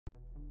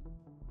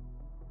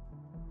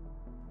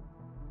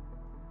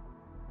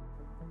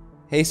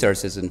Hey Star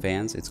Citizen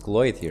fans, it's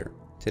Goloith here.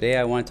 Today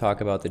I want to talk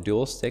about the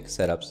dual stick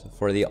setups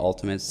for the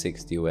ultimate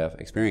 6 DOF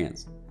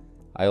experience.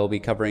 I will be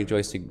covering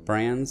joystick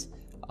brands,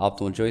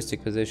 optimal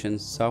joystick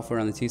positions, software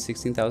on the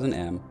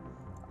T16000M,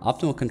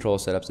 optimal control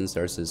setups in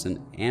Star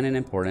Citizen, and an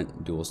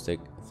important dual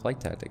stick flight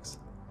tactics.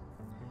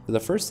 So the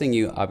first thing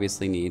you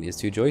obviously need is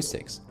 2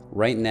 joysticks.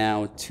 Right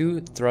now,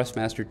 2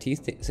 Thrustmaster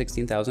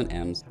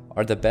T16000Ms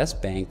are the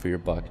best bang for your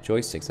buck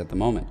joysticks at the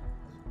moment,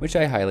 which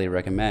I highly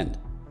recommend.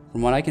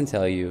 From what I can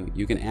tell you,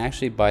 you can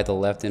actually buy the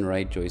left and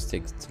right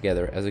joysticks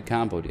together as a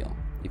combo deal.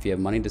 If you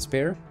have money to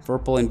spare,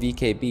 Virpil and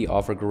VKB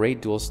offer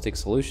great dual stick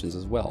solutions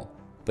as well,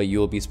 but you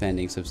will be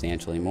spending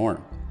substantially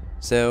more.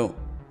 So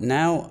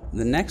now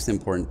the next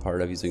important part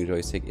of using a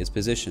joystick is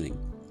positioning.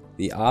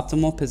 The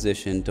optimal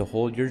position to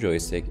hold your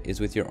joystick is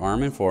with your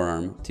arm and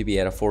forearm to be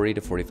at a 40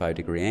 to 45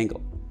 degree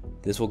angle.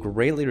 This will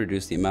greatly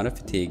reduce the amount of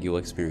fatigue you will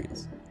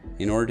experience.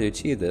 In order to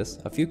achieve this,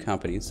 a few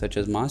companies such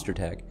as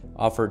Monstertech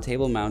offer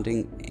table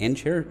mounting and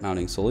chair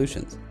mounting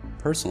solutions.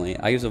 Personally,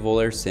 I use a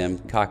Volair Sim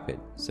cockpit,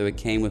 so it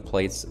came with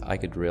plates I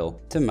could drill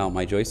to mount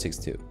my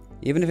joysticks to.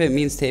 Even if it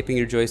means taping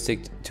your joystick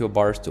to a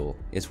bar stool,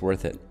 it's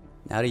worth it.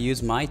 Now to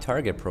use my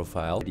target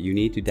profile, you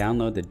need to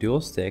download the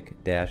Dual Stick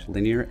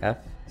Linear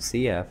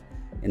FCF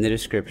in the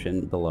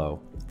description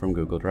below from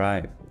Google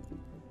Drive.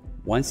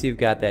 Once you've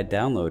got that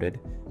downloaded,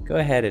 go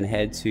ahead and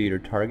head to your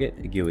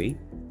target GUI.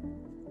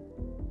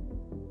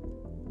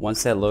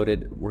 Once that's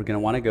loaded, we're going to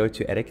want to go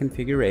to Edit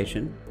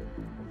Configuration,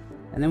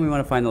 and then we want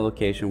to find the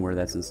location where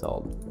that's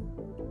installed.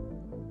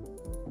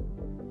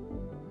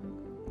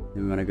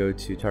 Then we want to go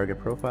to Target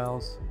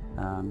Profiles.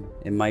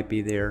 It might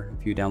be there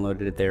if you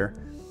downloaded it there,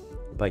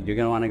 but you're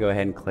going to want to go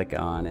ahead and click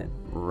on it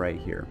right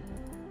here.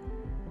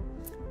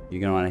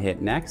 You're going to want to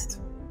hit Next,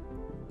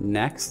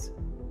 Next,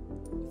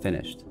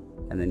 Finished,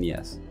 and then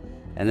Yes.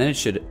 And then it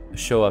should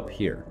show up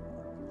here.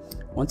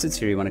 Once it's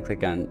here, you want to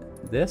click on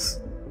this,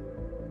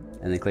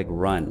 and then click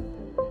Run.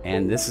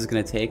 And this is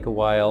going to take a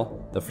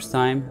while the first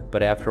time,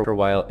 but after a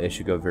while it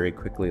should go very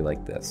quickly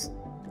like this.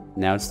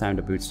 Now it's time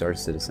to boot Star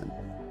Citizen.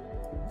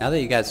 Now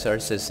that you got Star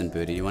Citizen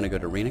booted, you want to go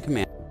to Arena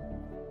Command,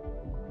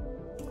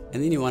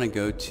 and then you want to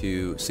go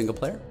to Single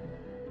Player,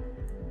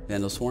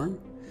 Vandal Swarm.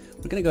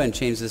 We're going to go ahead and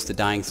change this to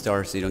Dying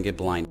Star so you don't get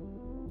blind.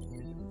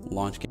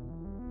 Launch game.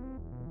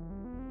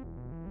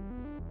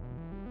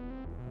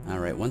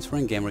 Alright, once we're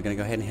in game, we're going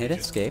to go ahead and hit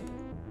Escape,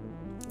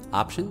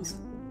 Options.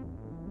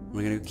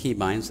 We're going to do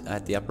keybinds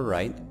at the upper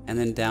right, and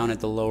then down at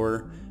the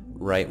lower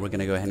right, we're going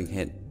to go ahead and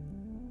hit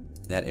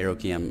that arrow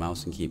key on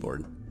mouse and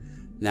keyboard.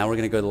 Now we're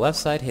going to go to the left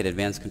side, hit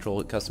Advanced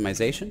Control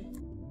Customization.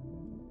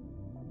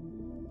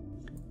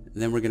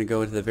 Then we're going to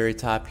go to the very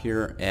top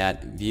here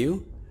at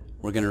View.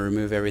 We're going to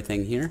remove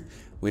everything here.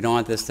 We don't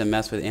want this to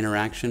mess with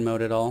interaction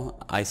mode at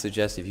all. I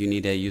suggest if you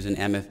need to use an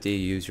MFD,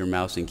 use your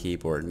mouse and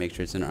keyboard. Make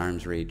sure it's in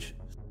arm's reach.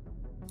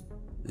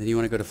 Then you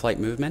want to go to Flight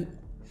Movement.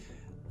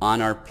 On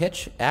our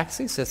pitch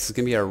axis, this is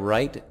going to be our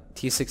right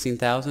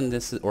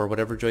T16000, or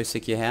whatever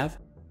joystick you have.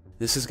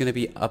 This is going to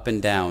be up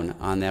and down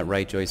on that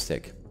right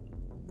joystick.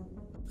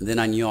 Then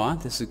on yaw,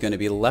 this is going to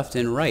be left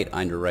and right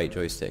on your right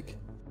joystick.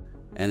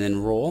 And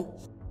then roll.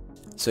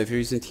 So if you're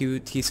using two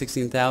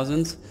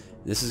T16000s,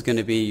 this is going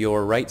to be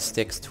your right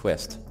stick's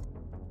twist.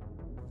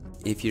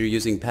 If you're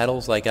using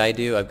pedals like I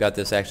do, I've got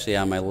this actually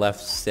on my left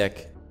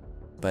stick,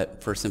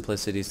 but for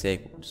simplicity's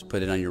sake, just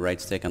put it on your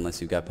right stick unless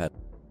you've got pedals.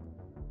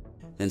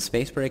 Then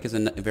space brake is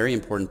a very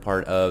important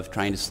part of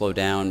trying to slow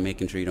down,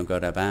 making sure you don't go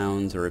out of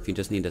bounds, or if you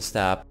just need to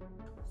stop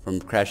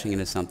from crashing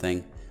into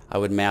something. I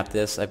would map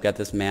this. I've got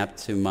this mapped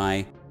to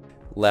my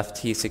left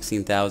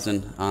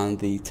T16000 on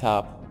the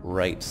top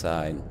right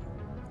side.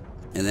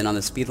 And then on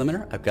the speed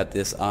limiter, I've got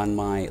this on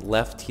my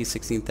left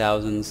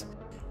T16000's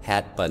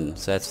hat button.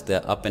 So that's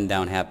the up and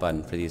down hat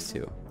button for these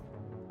two.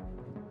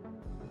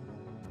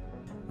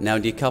 Now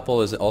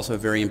decouple is also a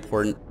very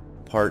important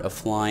part of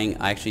flying.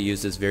 I actually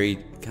use this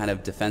very kind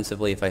of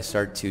defensively. If I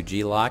start to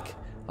G-lock,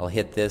 I'll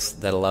hit this.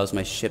 That allows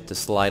my ship to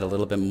slide a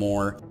little bit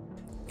more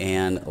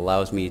and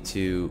allows me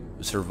to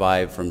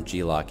survive from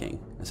G-locking,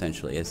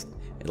 essentially. It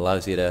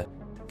allows you to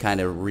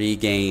kind of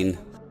regain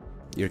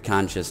your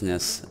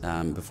consciousness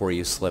before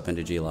you slip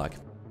into G-lock.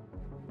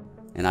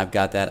 And I've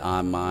got that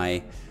on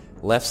my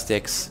left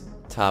stick's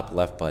top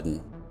left button.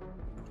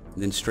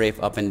 Then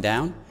strafe up and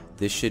down.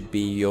 This should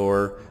be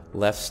your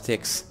left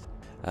stick's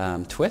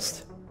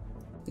twist.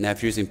 Now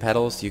if you're using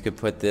pedals, you could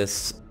put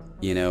this,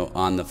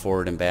 on the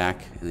forward and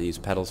back, and then use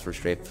pedals for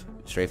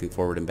strafing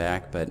forward and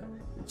back, but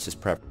it's just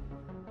prep.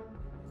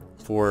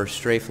 For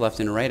strafe left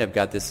and right, I've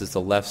got this as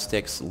the left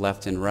stick's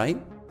left and right.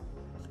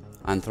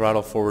 On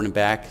throttle forward and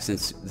back,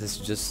 since this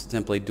is just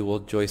simply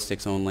dual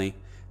joysticks only,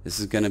 this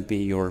is going to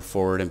be your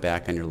forward and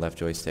back on your left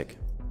joystick.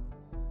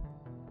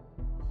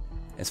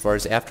 As far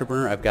as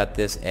afterburner, I've got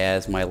this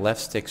as my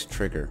left stick's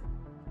trigger.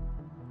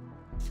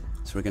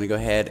 So we're going to go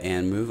ahead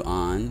and move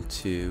on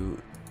to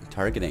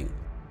targeting.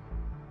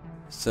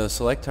 So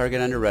select target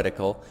under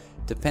reticle.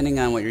 Depending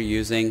on what you're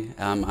using,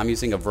 I'm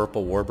using a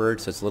Virpil Warbird,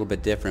 so it's a little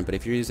bit different, but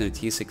if you're using a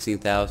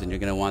T16000, you're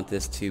going to want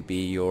this to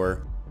be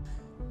your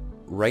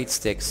right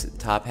stick's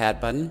top hat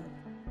button.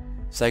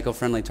 Cycle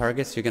friendly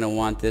targets, you're going to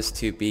want this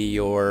to be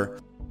your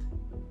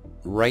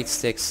right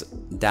stick's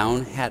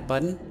down hat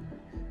button,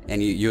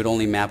 and you would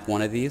only map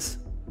one of these.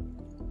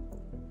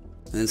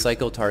 And then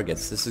cycle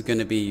targets, this is going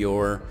to be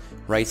your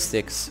right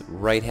stick's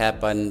right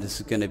hat button, this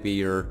is going to be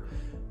your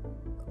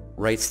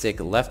right stick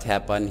left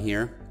hat button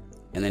here,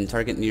 and then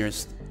target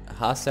nearest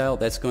hostile,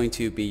 that's going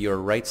to be your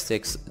right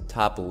stick's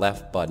top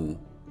left button.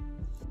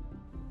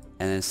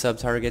 And then sub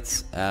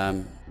targets,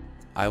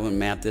 I wouldn't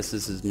map this.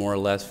 This is more or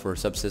less for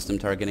subsystem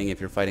targeting. If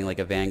you're fighting like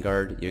a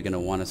Vanguard, you're going to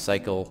want to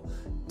cycle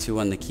 2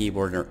 on the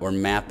keyboard or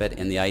map it,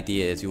 and the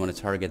idea is you want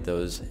to target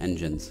those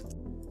engines.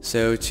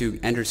 So to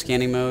enter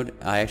scanning mode,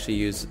 I actually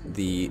use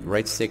the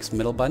right stick's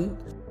middle button,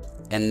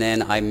 and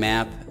then I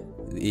map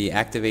the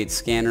activate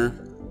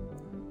scanner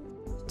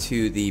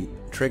to the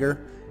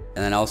trigger,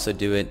 and then also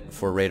do it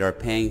for radar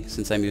ping.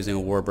 Since I'm using a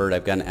Warbird,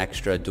 I've got an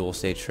extra dual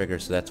stage trigger,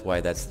 so that's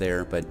why that's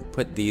there. But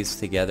put these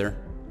together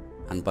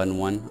on button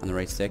 1 on the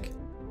right stick.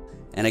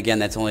 And again,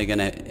 that's only going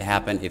to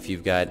happen if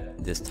you've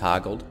got this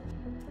toggled.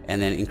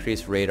 And then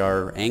increase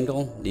radar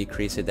angle,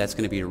 decrease it. That's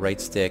going to be your right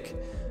stick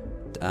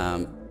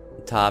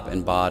top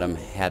and bottom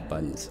hat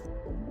buttons.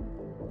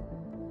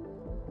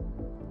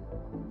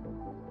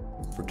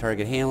 For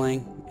target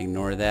hailing,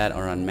 ignore that,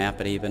 or unmap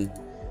it even.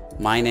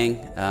 Mining,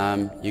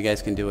 you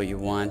guys can do what you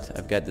want.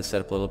 I've got this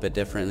set up a little bit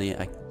differently,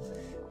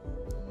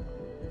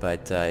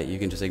 but you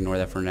can just ignore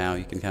that for now.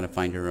 You can kind of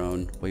find your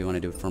own what you want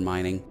to do for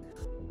mining.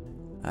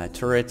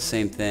 Turrets,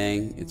 same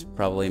thing. It's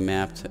probably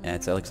mapped.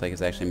 It looks like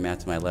it's actually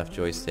mapped to my left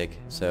joystick,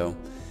 so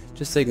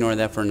just ignore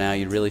that for now.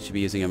 You really should be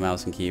using a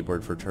mouse and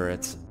keyboard for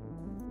turrets.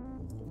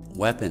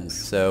 Weapons,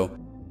 so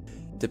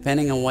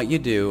depending on what you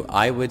do,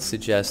 I would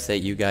suggest that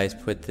you guys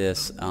put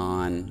this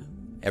on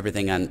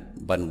everything on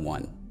button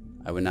 1.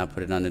 I would not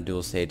put it on a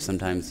dual stage.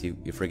 Sometimes you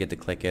forget to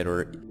click it,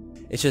 or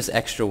it's just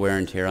extra wear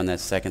and tear on that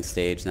second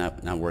stage.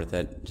 Not worth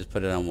it. Just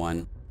put it on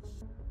 1.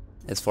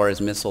 As far as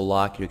missile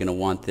lock, you're going to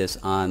want this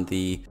on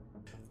the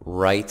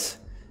right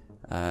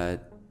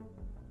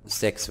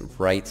stick's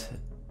right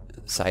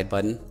side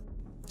button.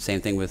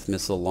 Same thing with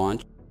missile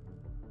launch.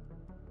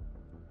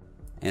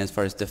 And as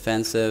far as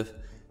defensive,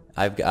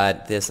 I've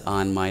got this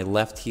on my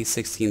left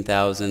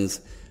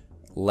T-16,000's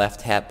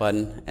left hat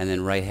button and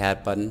then right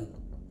hat button.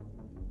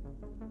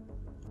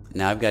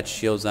 Now I've got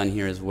shields on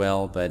here as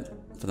well, but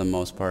for the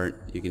most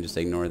part you can just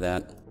ignore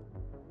that.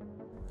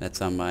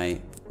 That's on my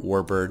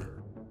Warbird.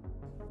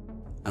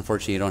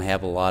 Unfortunately, you don't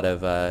have a lot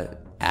of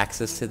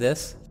access to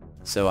this,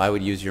 so I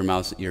would use your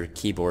mouse, your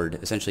keyboard.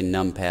 Essentially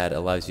numpad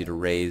allows you to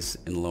raise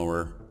and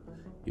lower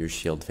your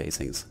shield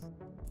facings.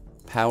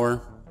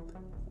 Power,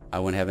 I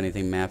wouldn't have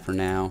anything mapped for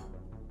now.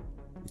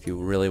 If you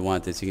really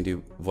want this, you can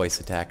do voice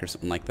attack or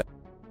something like that.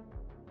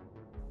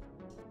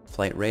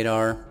 Flight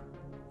radar,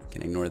 you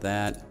can ignore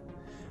that.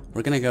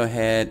 We're going to go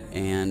ahead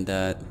and,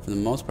 for the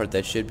most part,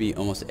 that should be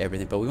almost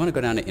everything, but we want to go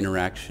down to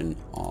interaction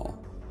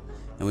all.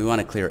 And we want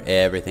to clear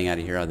everything out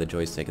of here out of the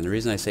joystick. And the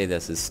reason I say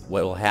this is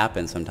what will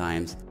happen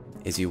sometimes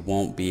is you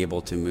won't be able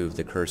to move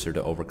the cursor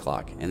to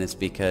overclock. And it's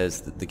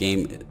because the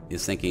game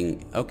is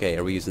thinking, okay,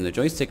 are we using the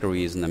joystick or are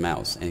we using the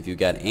mouse? And if you've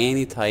got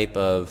any type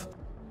of,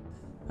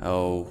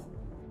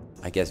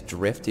 I guess,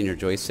 drift in your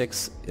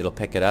joysticks, it'll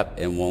pick it up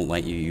and won't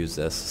let you use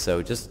this.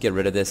 So just get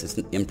rid of this. It's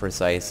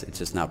imprecise. It's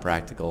just not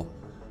practical.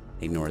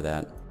 Ignore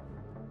that.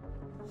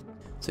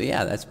 So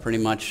yeah, that's pretty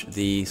much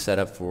the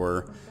setup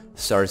for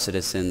Star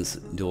Citizen's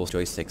dual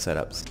joystick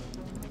setups.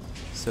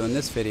 So in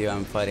this video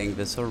I'm fighting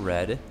Visor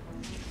Red,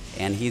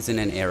 and he's in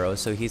an Arrow,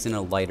 so he's in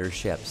a lighter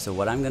ship. So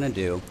what I'm going to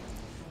do,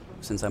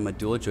 since I'm a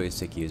dual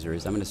joystick user,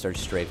 is I'm going to start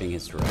strafing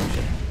his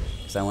direction.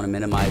 Because I want to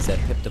minimize that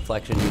pip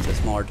deflection. He's a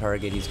smaller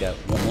target, he's got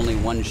only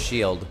one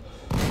shield,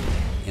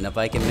 and if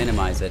I can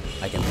minimize it,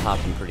 I can pop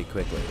him pretty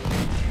quickly.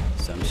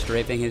 So I'm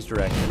strafing his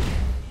direction.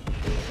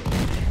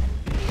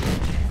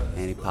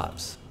 And he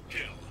pops.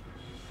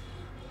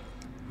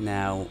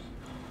 Now,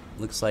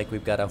 looks like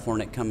we've got a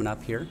Hornet coming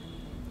up here.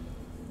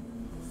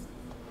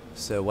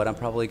 So what I'm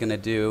probably going to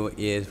do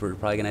is we're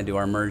probably going to do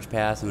our merge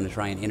pass. I'm going to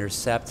try and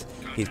intercept.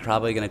 He's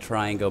probably going to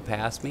try and go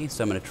past me,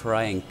 so I'm going to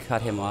try and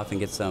cut him off and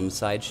get some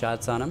side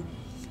shots on him.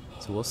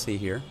 So we'll see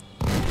here.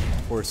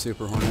 Poor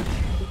Super Hornet.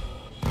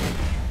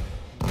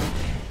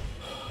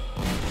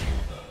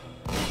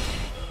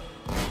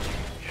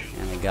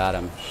 And I got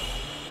him.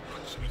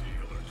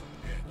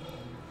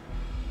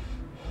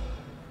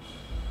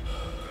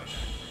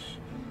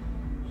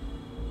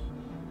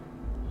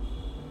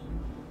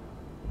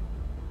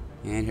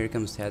 And here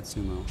comes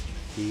Tatsumo.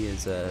 He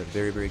is a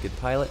very, very good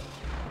pilot.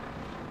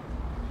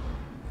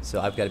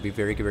 So I've got to be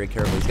very, very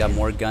careful. He's got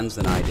more guns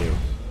than I do.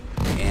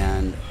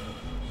 And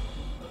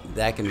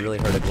that can really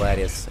hurt a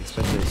Gladius,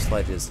 especially with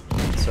sledges.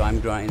 So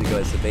I'm trying to go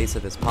as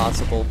evasive as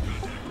possible.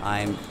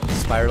 I'm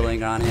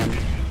spiraling on him.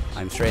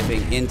 I'm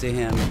strafing into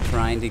him,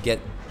 trying to get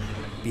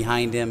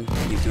behind him.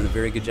 He's doing a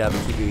very good job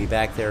of keeping me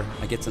back there.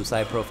 I get some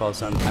side profiles,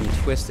 so I'm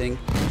twisting.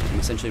 I'm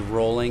essentially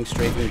rolling,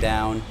 strafing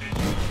down.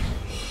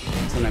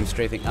 Sometimes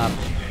strafing up,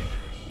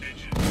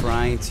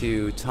 trying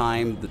to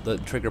time the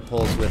trigger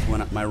pulls with one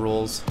of my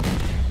rolls.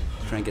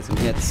 Trying to get some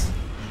hits.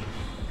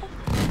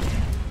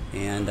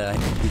 And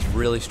he's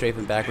really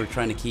strafing backward,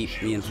 trying to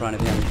keep me in front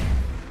of him.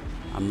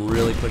 I'm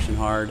really pushing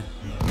hard.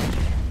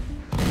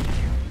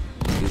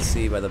 As you can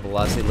see by the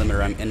velocity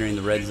limiter, I'm entering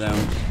the red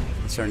zone.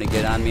 He's starting to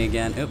get on me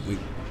again. Oop,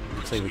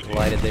 looks like we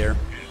collided there.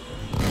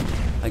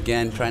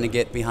 Again, trying to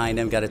get behind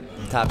him. Got a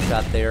top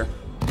shot there.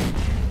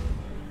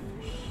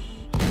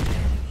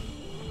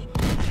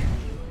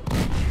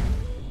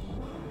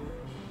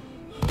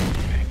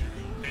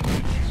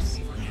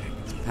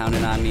 He's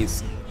pounding on me.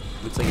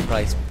 Looks like he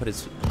probably put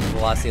his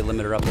velocity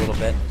limiter up a little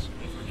bit.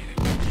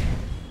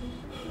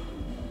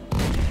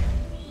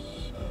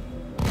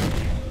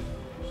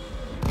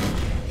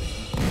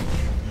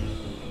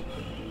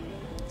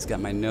 He's got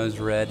my nose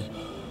red.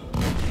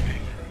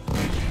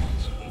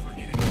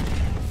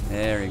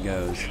 There he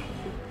goes.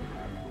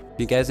 If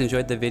you guys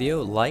enjoyed the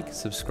video, like,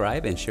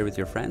 subscribe, and share with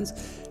your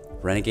friends.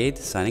 Renegade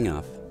signing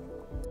off.